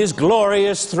on his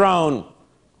glorious throne.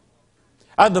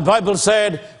 And the Bible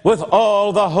said, with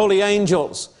all the holy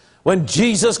angels. When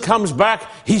Jesus comes back,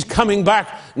 he's coming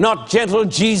back not gentle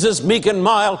Jesus, meek and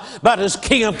mild, but as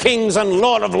King of kings and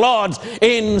Lord of lords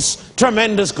in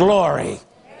tremendous glory.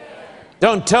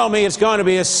 Don't tell me it's going to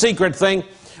be a secret thing.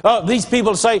 Oh, these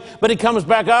people say, but he comes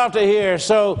back after here.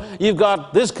 So you've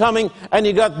got this coming and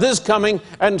you got this coming,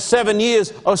 and 7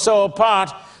 years or so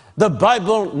apart. The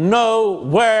Bible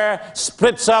nowhere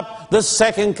splits up the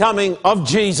second coming of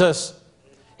Jesus.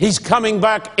 He's coming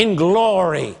back in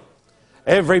glory.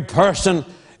 Every person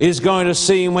is going to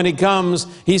see him when he comes.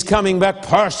 He's coming back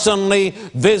personally,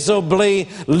 visibly,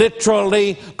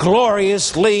 literally,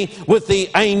 gloriously, with the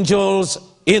angels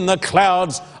in the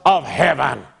clouds of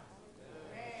heaven.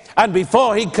 And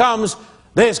before he comes,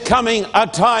 there's coming a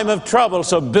time of trouble.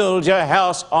 So build your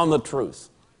house on the truth.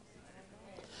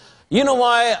 You know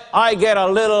why I get a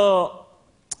little,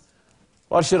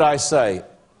 what should I say?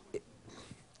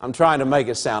 I'm trying to make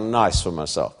it sound nice for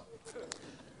myself.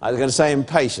 I was going to say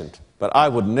impatient, but I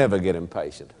would never get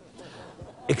impatient.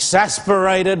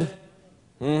 Exasperated.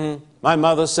 My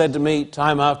mother said to me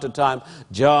time after time,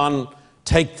 "John,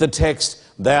 take the text,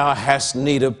 thou hast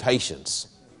need of patience."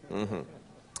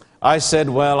 I said,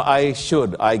 well, I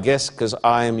should, I guess, because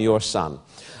I am your son.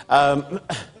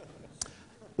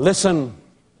 Listen.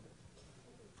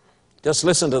 Just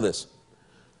listen to this.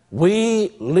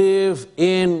 We live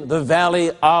in the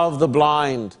valley of the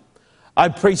blind. I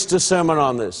preached a sermon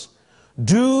on this.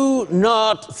 Do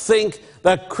not think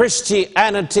that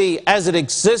Christianity as it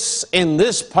exists in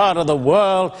this part of the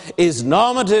world is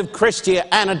normative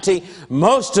Christianity.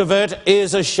 Most of it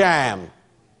is a sham.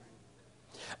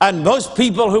 And most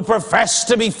people who profess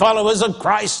to be followers of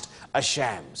Christ are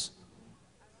shams.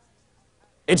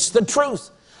 It's the truth.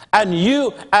 And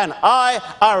you and I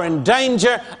are in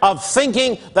danger of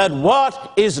thinking that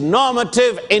what is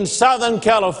normative in Southern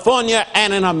California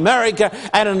and in America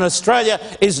and in Australia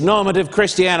is normative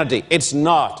Christianity. It's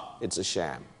not. It's a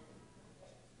sham.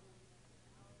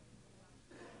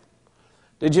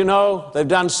 Did you know they've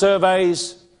done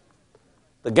surveys?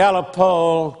 The Gallup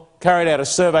poll carried out a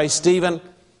survey, Stephen,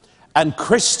 and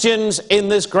Christians in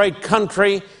this great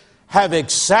country have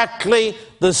exactly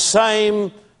the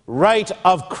same rate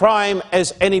of crime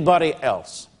as anybody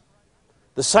else.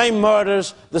 The same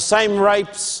murders, the same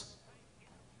rapes,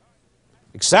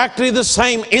 exactly the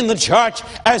same in the church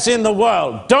as in the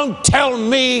world. Don't tell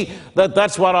me that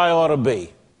that's what I ought to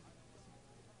be.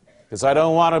 Because I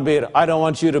don't want to be it. I don't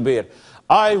want you to be it.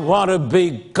 I want to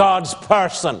be God's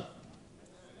person.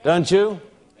 Don't you?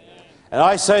 And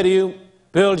I say to you,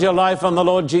 build your life on the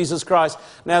Lord Jesus Christ.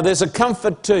 Now, there's a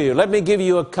comfort to you. Let me give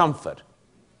you a comfort.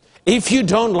 If you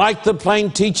don't like the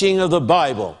plain teaching of the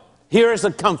Bible, here is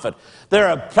the comfort. There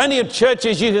are plenty of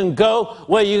churches you can go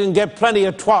where you can get plenty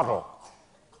of twaddle.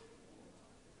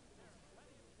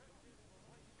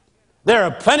 There are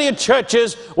plenty of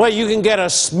churches where you can get a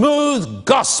smooth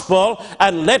gospel,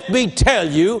 and let me tell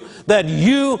you that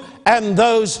you and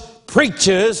those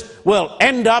preachers will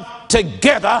end up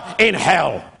together in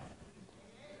hell.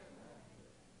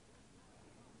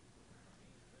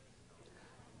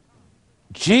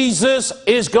 Jesus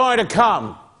is going to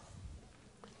come.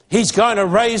 He's going to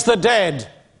raise the dead.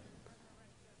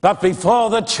 But before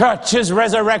the church is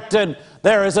resurrected,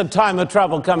 there is a time of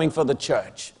trouble coming for the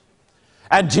church.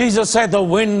 And Jesus said the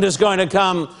wind is going to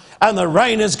come, and the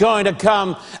rain is going to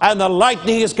come, and the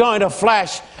lightning is going to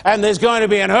flash, and there's going to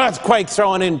be an earthquake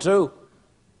thrown in too.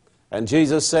 And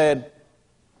Jesus said,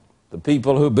 the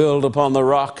people who build upon the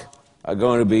rock are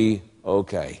going to be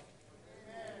okay.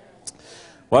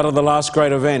 What are the last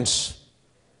great events?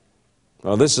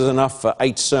 Well, this is enough for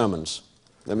 8 sermons.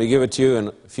 Let me give it to you in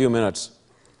a few minutes.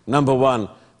 Number 1,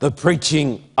 the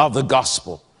preaching of the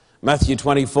gospel. Matthew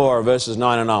 24, verses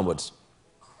 9 and onwards.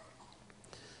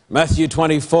 Matthew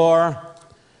 24,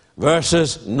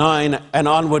 verses 9 and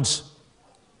onwards.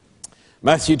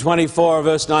 Matthew 24,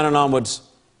 verse 9 and onwards.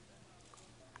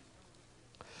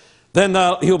 Then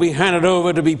he'll be handed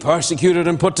over to be persecuted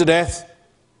and put to death.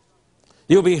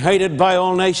 You'll be hated by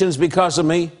all nations because of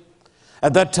me.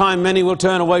 At that time, many will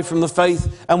turn away from the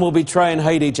faith and will betray and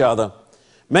hate each other.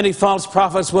 Many false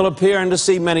prophets will appear and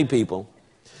deceive many people.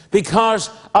 Because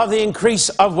of the increase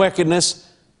of wickedness,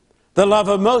 the love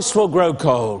of most will grow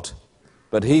cold.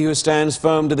 But he who stands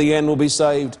firm to the end will be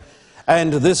saved.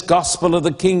 And this gospel of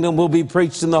the kingdom will be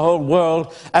preached in the whole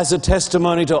world as a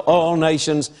testimony to all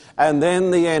nations. And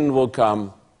then the end will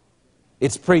come.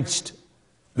 It's preached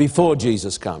before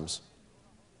Jesus comes.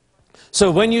 So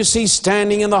when you see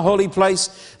standing in the holy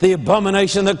place the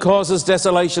abomination that causes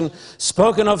desolation,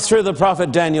 spoken of through the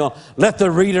prophet Daniel, let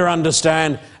the reader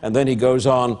understand. And then he goes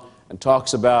on and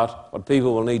talks about what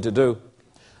people will need to do.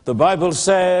 The Bible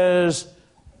says,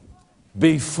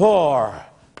 before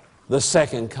the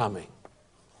second coming,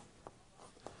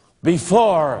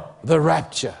 before the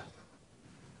rapture,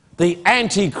 the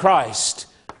Antichrist,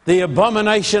 the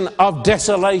abomination of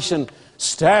desolation,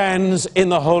 stands in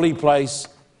the holy place.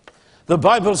 The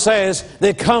Bible says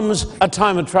there comes a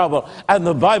time of trouble. And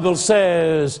the Bible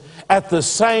says at the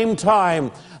same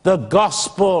time the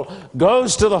gospel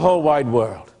goes to the whole wide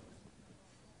world.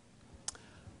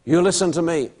 You listen to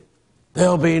me.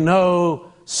 There'll be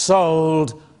no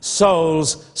souls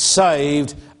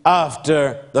saved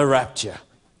after the rapture.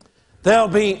 There'll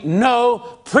be no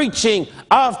preaching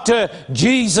after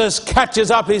Jesus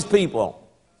catches up his people.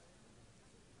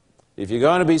 If you're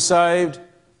going to be saved,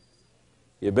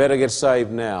 you better get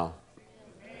saved now.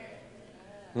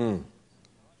 The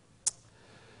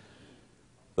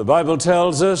Bible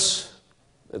tells us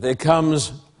that there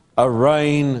comes a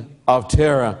reign of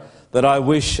terror that I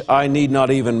wish I need not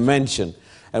even mention.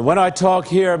 And when I talk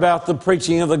here about the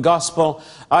preaching of the gospel,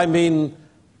 I mean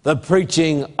the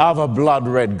preaching of a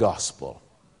blood-red gospel.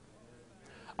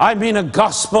 I mean a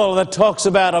gospel that talks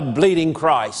about a bleeding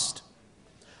Christ.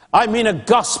 I mean a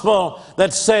gospel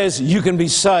that says you can be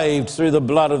saved through the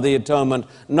blood of the atonement,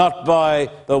 not by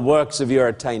the works of your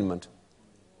attainment.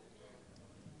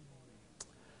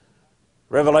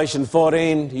 Revelation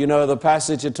 14, you know the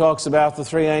passage, it talks about the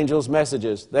 3 angels'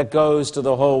 messages. That goes to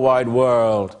the whole wide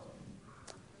world.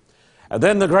 And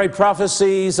then the great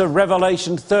prophecies of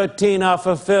Revelation 13 are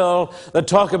fulfilled that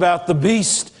talk about the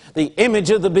beast, the image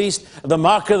of the beast, the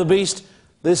mark of the beast.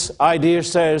 This idea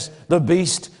says the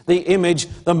beast, the image,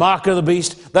 the mark of the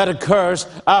beast that occurs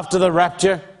after the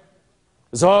rapture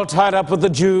is all tied up with the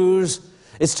Jews.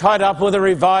 It's tied up with a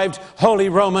revived Holy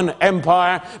Roman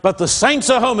Empire. But the saints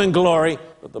are home in glory.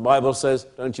 But the Bible says,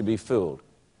 don't you be fooled.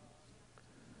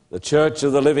 The church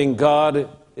of the living God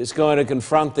is going to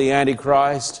confront the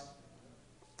Antichrist.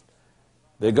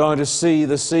 They're going to see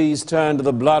the seas turn to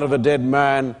the blood of a dead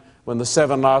man when the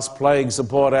 7 last plagues are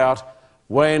poured out,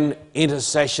 when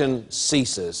intercession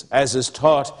ceases, as is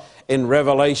taught in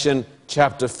Revelation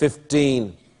chapter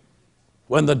 15,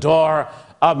 when the door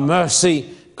of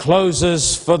mercy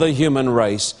closes for the human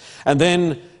race. And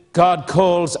then God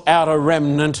calls out a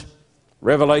remnant.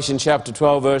 Revelation chapter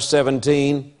 12, verse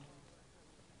 17.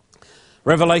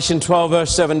 Revelation 12,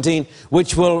 verse 17,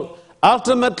 which will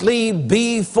ultimately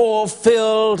be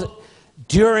fulfilled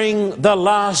during the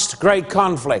last great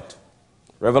conflict.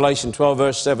 Revelation 12,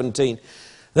 verse 17.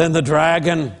 Then the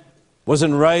dragon was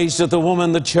enraged at the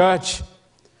woman, the church,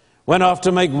 went off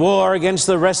to make war against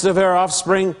the rest of her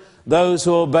offspring, those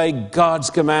who obey God's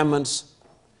commandments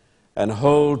and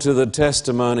hold to the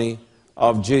testimony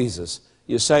of Jesus.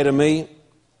 You say to me,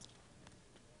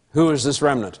 who is this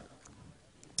remnant?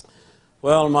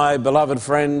 Well, my beloved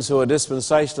friends who are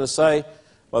dispensationalists say,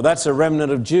 well, that's a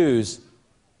remnant of Jews.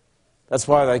 That's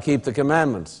why they keep the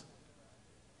commandments.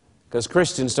 Because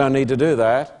Christians don't need to do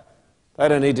that. They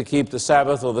don't need to keep the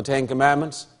Sabbath or the 10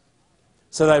 Commandments.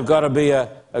 So they've got to be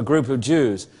a group of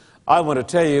Jews. I want to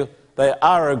tell you, they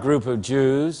are a group of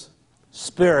Jews,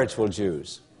 spiritual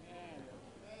Jews.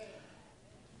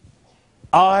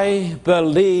 I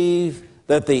believe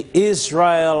that the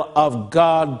Israel of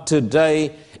God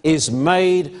today is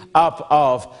made up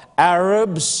of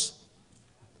Arabs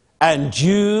and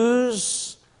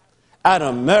Jews and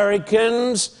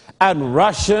Americans and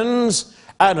Russians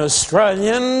and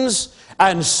Australians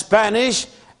and Spanish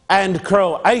and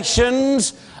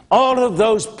Croatians, all of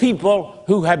those people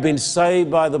who have been saved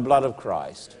by the blood of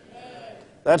Christ.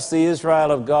 That's the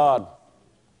Israel of God.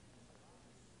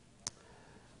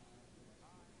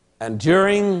 And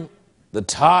during the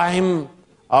time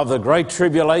of the Great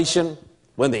Tribulation,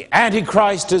 when the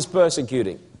Antichrist is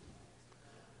persecuting,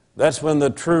 that's when the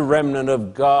true remnant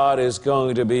of God is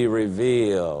going to be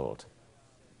revealed.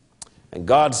 And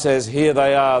God says, here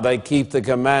they are, they keep the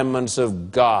commandments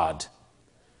of God,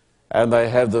 and they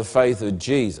have the faith of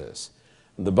Jesus.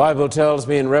 And the Bible tells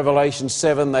me in Revelation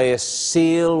 7, they are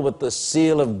sealed with the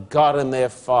seal of God in their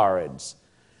foreheads,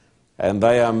 and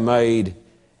they are made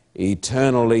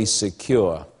eternally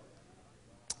secure.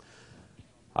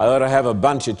 I ought to have a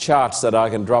bunch of charts that I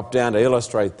can drop down to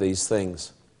illustrate these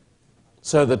things.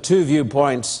 So the two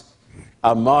viewpoints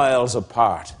are miles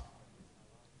apart.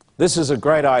 This is a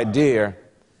great idea.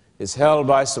 It's held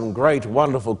by some great,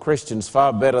 wonderful Christians,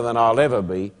 far better than I'll ever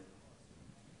be.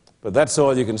 But that's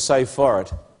all you can say for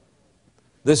it.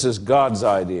 This is God's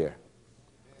idea.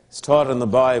 It's taught in the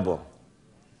Bible.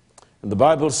 And the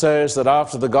Bible says that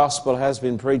after the gospel has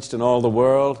been preached in all the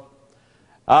world,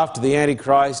 after the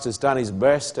Antichrist has done his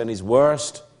best and his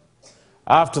worst,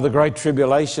 after the Great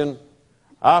Tribulation,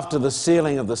 after the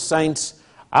sealing of the saints,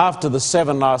 after the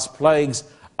 7 last plagues,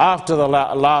 after the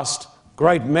last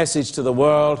great message to the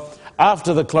world,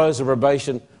 after the close of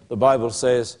probation, the Bible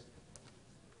says,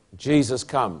 Jesus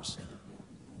comes.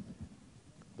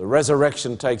 The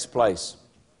resurrection takes place.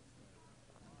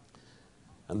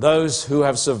 And those who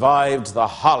have survived the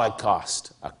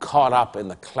Holocaust are caught up in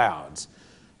the clouds.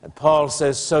 And Paul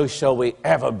says, so shall we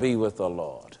ever be with the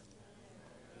Lord.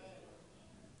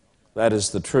 That is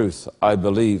the truth, I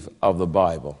believe, of the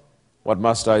Bible. What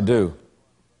must I do?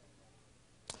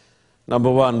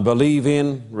 Number one, believe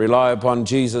in, rely upon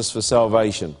Jesus for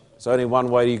salvation. There's only one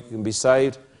way you can be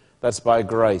saved. That's by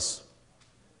grace.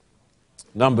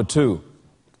 Number two,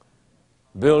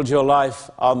 build your life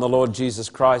on the Lord Jesus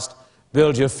Christ.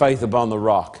 Build your faith upon the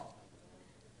rock.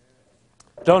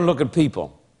 Don't look at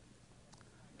people.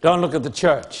 Don't look at the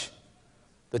church.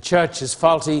 The church is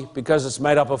faulty because it's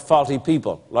made up of faulty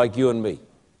people like you and me.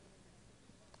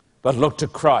 But look to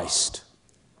Christ.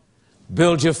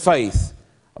 Build your faith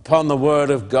upon the Word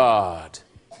of God.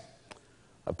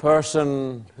 A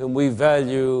person whom we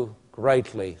value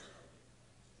greatly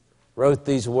wrote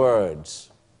these words: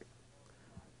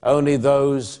 only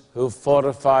those who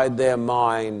fortified their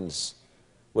minds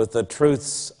with the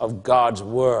truths of God's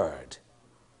Word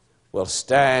will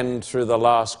stand through the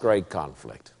last great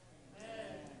conflict.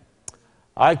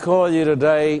 I call you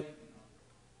today,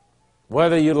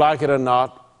 whether you like it or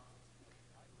not,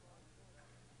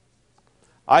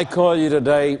 I call you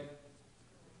today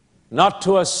not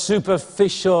to a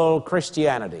superficial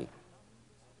Christianity,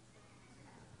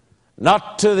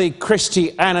 not to the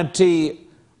Christianity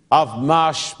of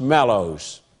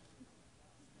marshmallows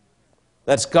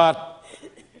that's got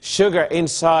sugar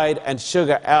inside and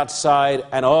sugar outside,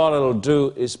 and all it'll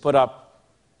do is put up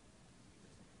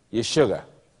your sugar.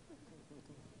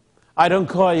 I don't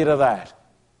call you to that.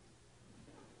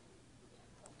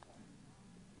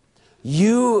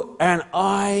 You and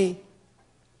I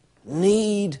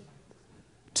need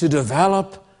to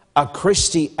develop a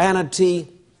Christianity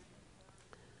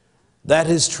that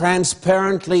is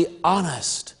transparently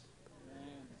honest.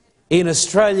 In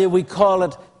Australia, we call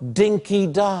it dinky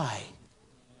dye.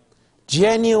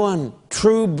 Genuine,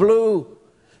 true blue,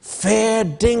 fair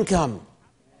dinkum.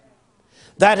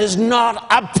 That is not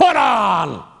a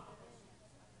put-on,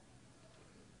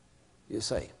 you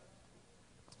see.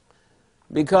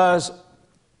 Because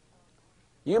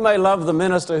you may love the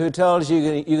minister who tells you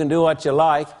you can do what you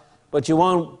like, but you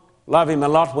won't love him a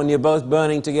lot when you're both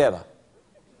burning together.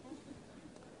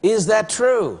 Is that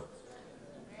true?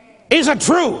 Is it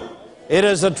true? It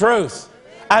is the truth.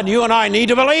 And you and I need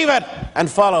to believe it and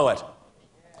follow it.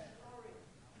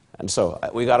 And so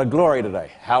we got a glory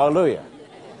today. Hallelujah.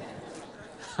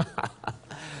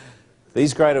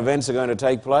 These great events are going to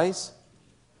take place.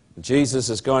 Jesus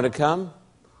is going to come.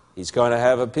 He's going to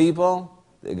have a people.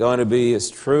 They're going to be as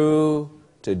true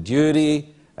to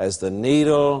duty as the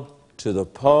needle to the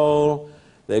pole.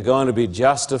 They're going to be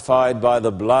justified by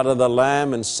the blood of the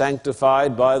Lamb and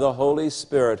sanctified by the Holy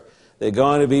Spirit. They're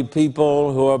going to be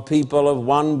people who are people of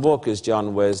one book, as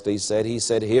John Wesley said. He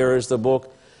said, here is the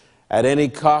book. At any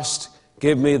cost,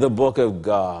 give me the book of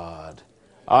God.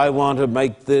 I want to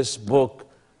make this book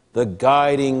the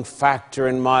guiding factor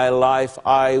in my life.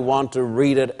 I want to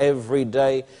read it every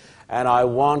day, and I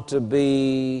want to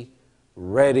be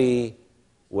ready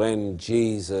when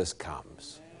Jesus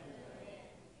comes.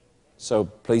 So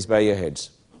please bow your heads.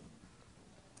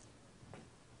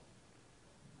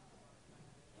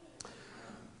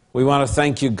 We want to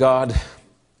thank you, God,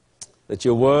 that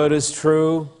your word is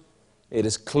true, it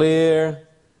is clear,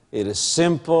 it is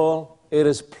simple, it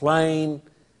is plain.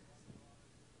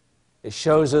 It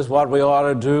shows us what we ought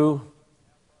to do.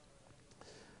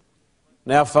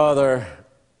 Now, Father,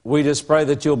 we just pray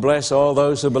that you'll bless all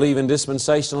those who believe in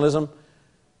dispensationalism,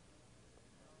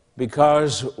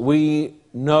 because we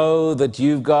know that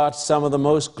you've got some of the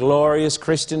most glorious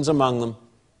Christians among them,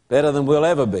 better than we'll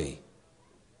ever be.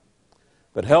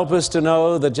 But help us to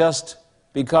know that just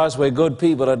because we're good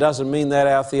people, it doesn't mean that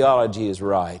our theology is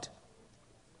right.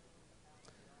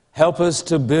 Help us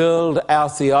to build our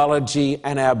theology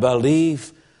and our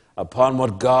belief upon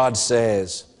what God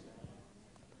says.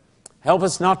 Help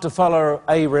us not to follow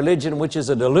a religion which is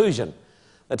a delusion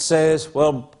that says,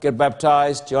 well, get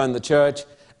baptized, join the church,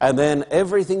 and then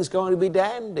everything's going to be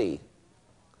dandy.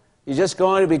 You're just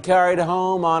going to be carried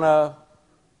home on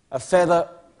a feather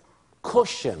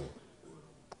cushion.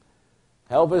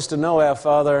 Help us to know, our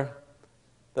Father,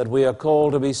 that we are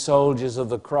called to be soldiers of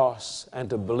the cross and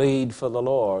to bleed for the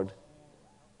Lord.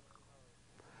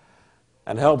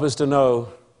 And help us to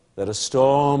know that a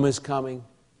storm is coming.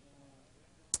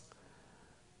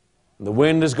 The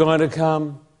wind is going to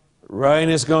come. Rain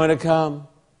is going to come.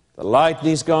 The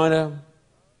lightning is going to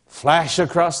flash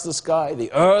across the sky.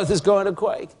 The earth is going to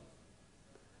quake.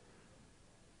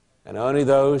 And only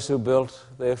those who built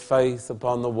their faith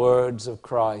upon the words of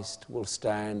Christ will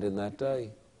stand in that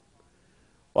day.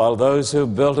 While those who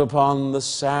built upon the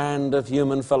sand of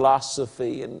human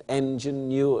philosophy and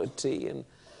ingenuity and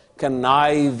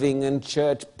conniving and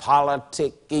church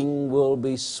politicking will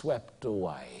be swept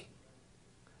away.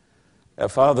 Our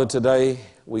Father, today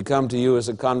we come to you as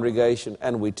a congregation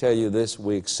and we tell you this: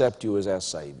 we accept you as our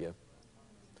Savior.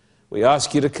 We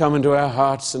ask you to come into our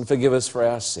hearts and forgive us for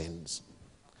our sins.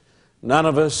 None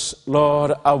of us,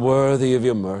 Lord, are worthy of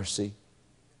your mercy.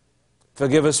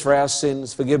 Forgive us for our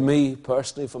sins. Forgive me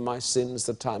personally for my sins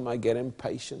the time I get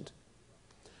impatient.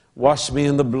 Wash me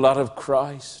in the blood of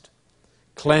Christ.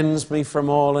 Cleanse me from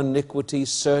all iniquity.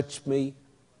 Search me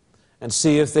and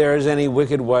see if there is any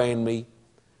wicked way in me,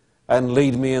 and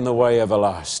lead me in the way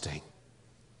everlasting.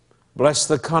 Bless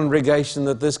the congregation,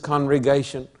 that this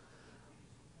congregation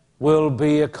will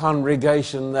be a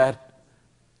congregation that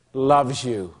loves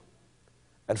you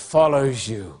and follows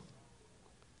you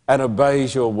and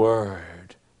obeys your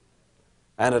word,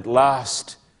 and at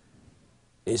last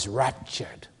is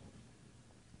raptured,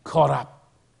 caught up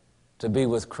to be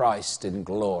with Christ in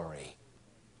glory.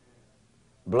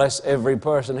 Bless every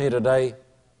person here today.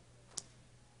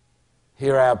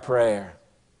 Hear our prayer.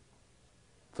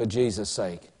 For Jesus'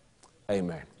 sake,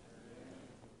 amen.